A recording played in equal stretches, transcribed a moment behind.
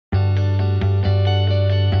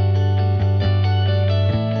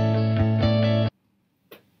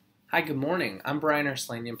Hi, good morning. I'm Brian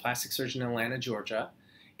Arslanian, plastic surgeon in Atlanta, Georgia.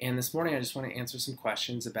 And this morning I just want to answer some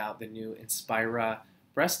questions about the new INSPIRA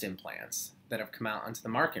breast implants that have come out onto the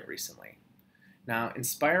market recently. Now,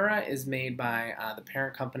 INSPIRA is made by the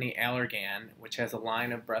parent company Allergan, which has a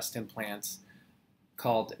line of breast implants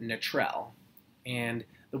called Natrel. And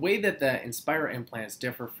the way that the INSPIRA implants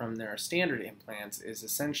differ from their standard implants is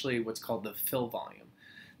essentially what's called the fill volume.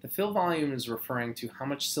 The fill volume is referring to how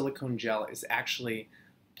much silicone gel is actually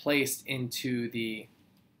placed into the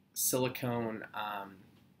silicone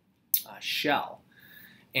shell.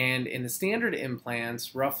 And in the standard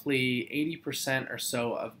implants, roughly 80% or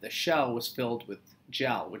so of the shell was filled with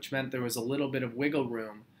gel, which meant there was a little bit of wiggle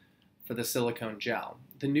room for the silicone gel.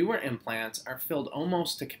 The newer implants are filled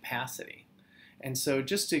almost to capacity. And so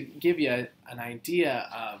just to give you an idea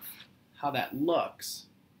of how that looks,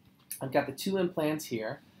 I've got the two implants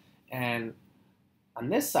here, and on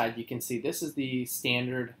this side you can see this is the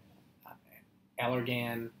standard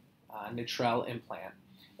Allergan Natrel implant.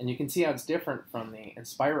 And you can see how it's different from the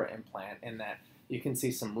INSPIRA implant in that you can see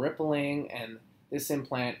some rippling, and this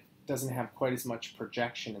implant doesn't have quite as much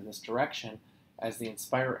projection in this direction as the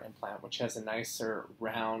INSPIRA implant, which has a nicer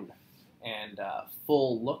round and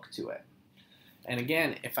full look to it. And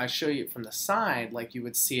again, if I show you it from the side like you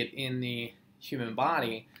would see it in the human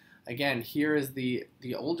body, again, here is the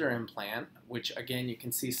older implant, which again you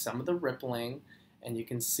can see some of the rippling, and you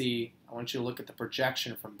can see, I want you to look at the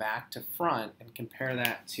projection from back to front and compare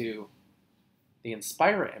that to the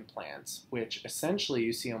INSPIRA implants, which essentially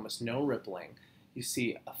you see almost no rippling. You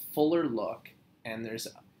see a fuller look, and there's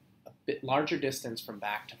a bit larger distance from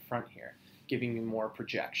back to front here, giving you more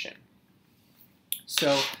projection.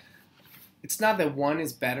 So it's not that one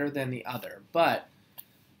is better than the other, but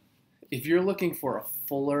if you're looking for a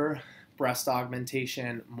fuller breast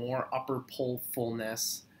augmentation, more upper pole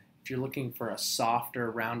fullness, if you're looking for a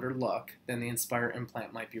softer, rounder look, then the INSPIRA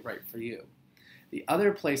implant might be right for you. The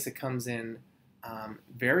other place it comes in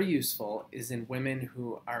very useful is in women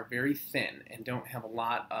who are very thin and don't have a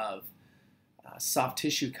lot of soft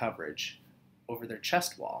tissue coverage over their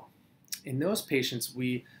chest wall. In those patients,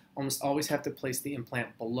 we almost always have to place the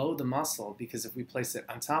implant below the muscle, because if we place it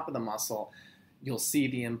on top of the muscle, you'll see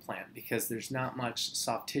the implant because there's not much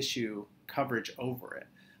soft tissue coverage over it.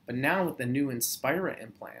 But now with the new INSPIRA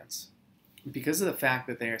implants, because of the fact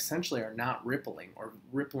that they essentially are not rippling or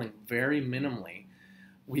rippling very minimally,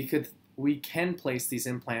 we can place these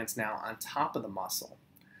implants now on top of the muscle,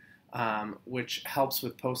 which helps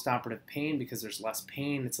with post-operative pain because there's less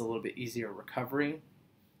pain. It's a little bit easier recovery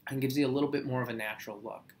and gives you a little bit more of a natural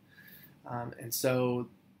look. And so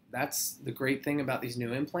that's the great thing about these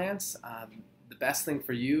new implants. The best thing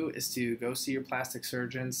for you is to go see your plastic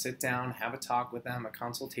surgeon, sit down, have a talk with them, a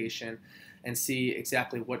consultation, and see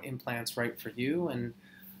exactly what implant's right for you. And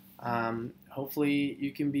hopefully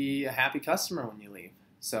you can be a happy customer when you leave.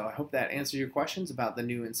 So I hope that answers your questions about the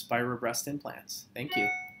new INSPIRA breast implants. Thank you.